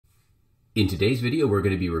In today's video, we're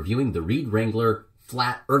going to be reviewing the Wrangler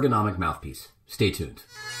flat ergonomic mouthpiece. Stay tuned.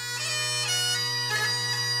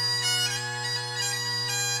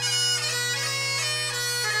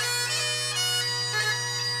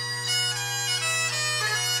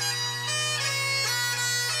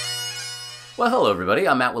 Well, hello everybody,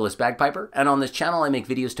 I'm Matt Willis Bagpiper, and on this channel I make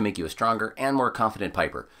videos to make you a stronger and more confident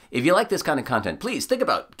piper. If you like this kind of content, please think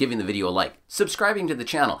about giving the video a like, subscribing to the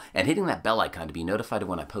channel, and hitting that bell icon to be notified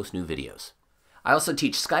when I post new videos. I also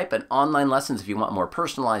teach Skype and online lessons if you want more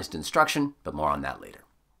personalized instruction, but more on that later.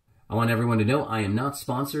 I want everyone to know I am not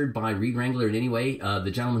sponsored by Wrangler in any way.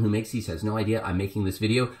 The gentleman who makes these has no idea I'm making this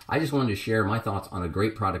video. I just wanted to share my thoughts on a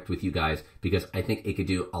great product with you guys because I think it could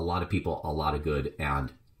do a lot of people a lot of good,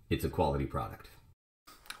 and it's a quality product.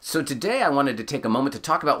 So today I wanted to take a moment to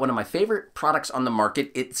talk about one of my favorite products on the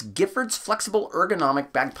market. It's Gifford's Flexible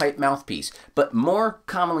Ergonomic Bagpipe Mouthpiece, but more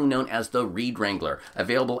commonly known as the Wrangler,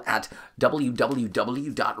 available at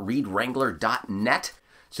www.reedwrangler.net.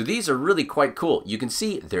 So these are really quite cool. You can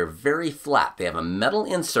see they're very flat. They have a metal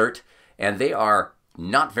insert and they are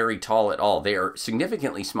not very tall at all. They are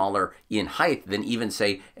significantly smaller in height than even,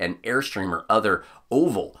 say, an Airstream or other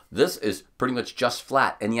oval. This is pretty much just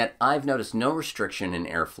flat, and yet I've noticed no restriction in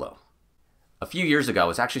airflow. A few years ago, I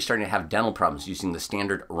was actually starting to have dental problems using the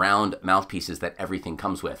standard round mouthpieces that everything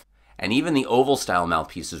comes with. And even the oval style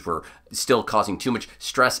mouthpieces were still causing too much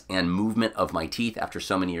stress and movement of my teeth after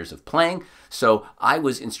so many years of playing. So I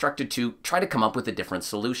was instructed to try to come up with a different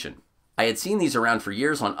solution. I had seen these around for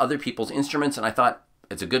years on other people's instruments, and I thought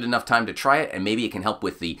it's a good enough time to try it, and maybe it can help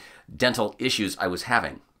with the dental issues I was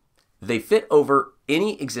having. They fit over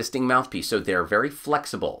any existing mouthpiece, so they're very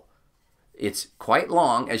flexible. It's quite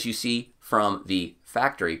long, as you see from the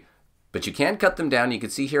factory, but you can cut them down. You can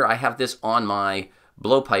see here I have this on my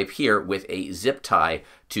blowpipe here with a zip tie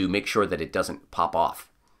to make sure that it doesn't pop off.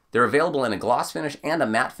 They're available in a gloss finish and a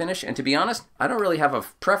matte finish, and to be honest, I don't really have a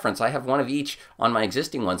preference. I have one of each on my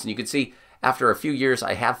existing ones, and you can see after a few years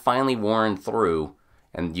I have finally worn through,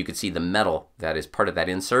 and you can see the metal that is part of that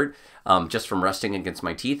insert just from resting against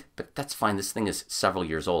my teeth, but that's fine. This thing is several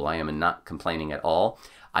years old. I am not complaining at all.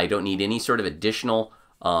 I don't need any sort of additional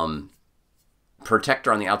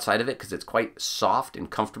protector on the outside of it because it's quite soft and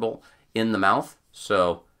comfortable in the mouth.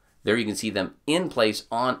 So there you can see them in place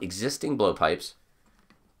on existing blowpipes.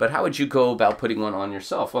 But how would you go about putting one on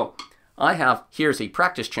yourself? Well, here's a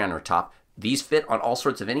practice chanter top. These fit on all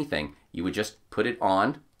sorts of anything. You would just put it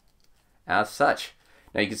on as such.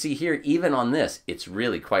 Now you can see here, even on this, it's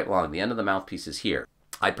really quite long. The end of the mouthpiece is here.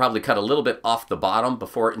 I'd probably cut a little bit off the bottom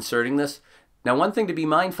before inserting this. Now one thing to be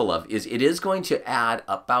mindful of is it is going to add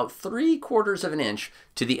about 3/4 of an inch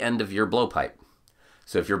to the end of your blowpipe.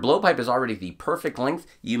 So if your blowpipe is already the perfect length,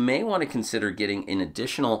 you may want to consider getting an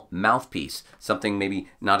additional mouthpiece, something maybe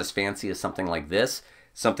not as fancy as something like this,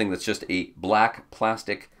 something that's just a black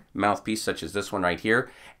plastic mouthpiece such as this one right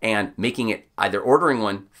here, and making it either ordering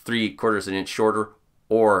one 3/4 of an inch shorter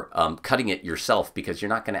or cutting it yourself because you're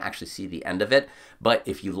not going to actually see the end of it. But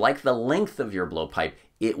if you like the length of your blowpipe,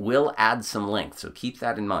 it will add some length, so keep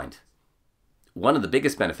that in mind. One of the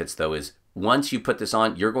biggest benefits though is once you put this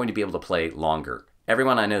on, you're going to be able to play longer.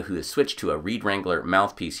 Everyone I know who has switched to a Wrangler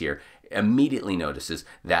mouthpiece here immediately notices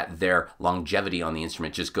that their longevity on the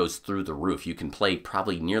instrument just goes through the roof. You can play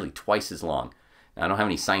probably nearly twice as long. Now, I don't have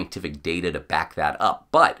any scientific data to back that up,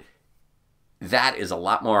 but that is a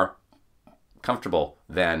lot more comfortable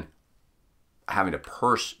than having to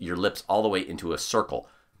purse your lips all the way into a circle.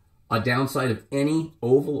 A downside of any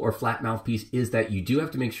oval or flat mouthpiece is that you do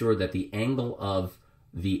have to make sure that the angle of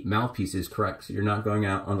the mouthpiece is correct, so you're not going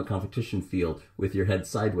out on the competition field with your head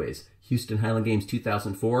sideways. Houston Highland Games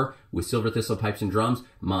 2004 with Silver Thistle pipes and drums,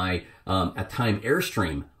 my at time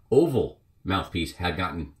Airstream oval mouthpiece had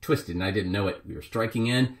gotten twisted and I didn't know it. We were striking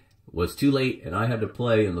in, was too late, and I had to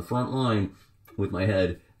play in the front line with my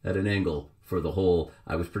head at an angle for the whole,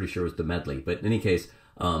 I was pretty sure it was the medley. But in any case,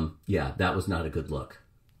 yeah, that was not a good look.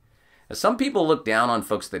 Some people look down on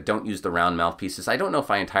folks that don't use the round mouthpieces. I don't know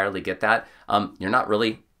if I entirely get that. You're not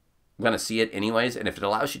really going to see it anyways, and if it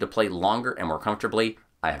allows you to play longer and more comfortably,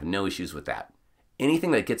 I have no issues with that.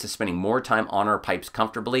 Anything that gets us spending more time on our pipes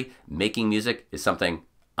comfortably, making music, is something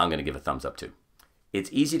I'm going to give a thumbs up to.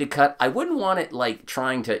 It's easy to cut. I wouldn't want it like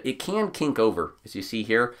trying to, it can kink over, as you see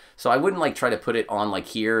here. So I wouldn't like try to put it on like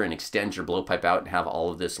here and extend your blowpipe out and have all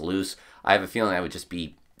of this loose. I have a feeling that would just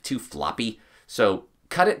be too floppy. So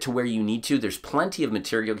cut it to where you need to. There's plenty of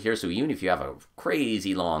material here. So even if you have a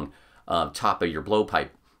crazy long top of your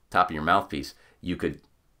blowpipe, top of your mouthpiece, you could,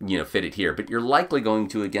 fit it here. But you're likely going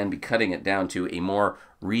to, again, be cutting it down to a more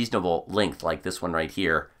reasonable length like this one right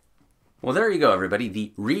here. Well, there you go, everybody.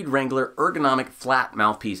 The Reed Wrangler Ergonomic Flat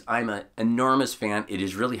Mouthpiece. I'm an enormous fan. It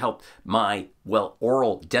has really helped my, well,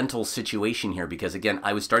 oral dental situation here because, again,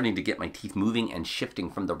 I was starting to get my teeth moving and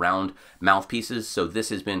shifting from the round mouthpieces, so this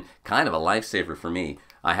has been kind of a lifesaver for me.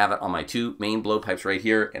 I have it on my two main blowpipes right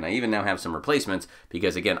here, and I even now have some replacements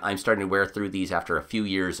because, again, I'm starting to wear through these after a few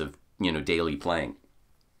years of, daily playing.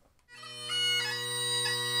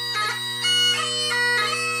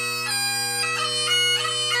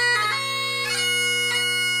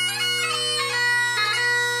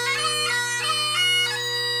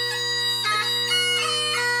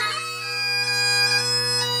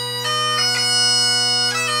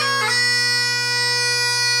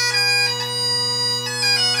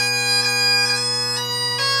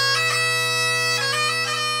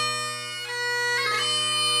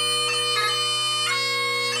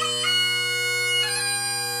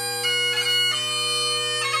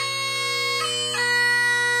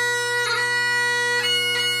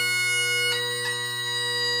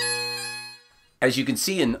 As you can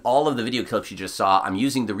see in all of the video clips you just saw, I'm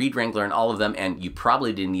using the Reed Wrangler in all of them, and you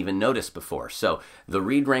probably didn't even notice before. So the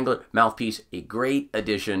Reed Wrangler mouthpiece, a great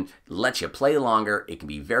addition, lets you play longer, it can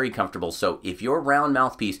be very comfortable. So if your round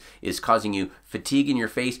mouthpiece is causing you fatigue in your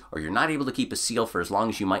face, or you're not able to keep a seal for as long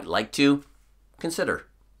as you might like to, consider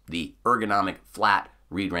the ergonomic flat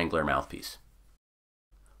Reed Wrangler mouthpiece.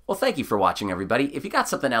 Well, thank you for watching, everybody. If you got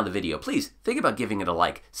something out of the video, please think about giving it a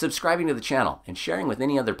like, subscribing to the channel, and sharing with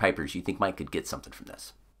any other pipers you think could get something from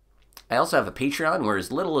this. I also have a Patreon where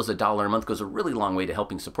as little as $1 a month goes a really long way to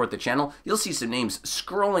helping support the channel. You'll see some names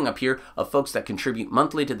scrolling up here of folks that contribute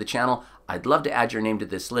monthly to the channel. I'd love to add your name to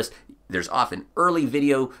this list. There's often early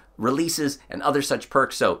video releases and other such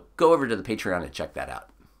perks, so go over to the Patreon and check that out.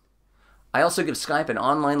 I also give Skype and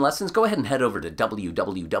online lessons. Go ahead and head over to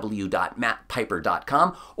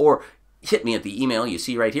www.mattpiper.com or hit me at the email you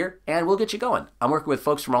see right here, and we'll get you going. I'm working with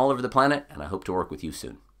folks from all over the planet, and I hope to work with you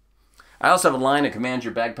soon. I also have a line of Command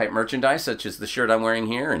Your Bagpipe merchandise, such as the shirt I'm wearing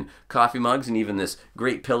here, and coffee mugs, and even this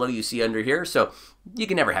great pillow you see under here. So you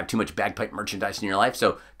can never have too much bagpipe merchandise in your life.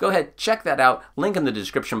 So go ahead, check that out. Link in the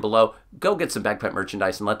description below. Go get some bagpipe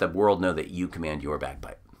merchandise and let the world know that you command your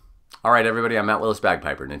bagpipe. All right, everybody, I'm Matt Willis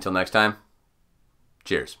Bagpiper, and until next time,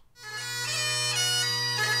 cheers.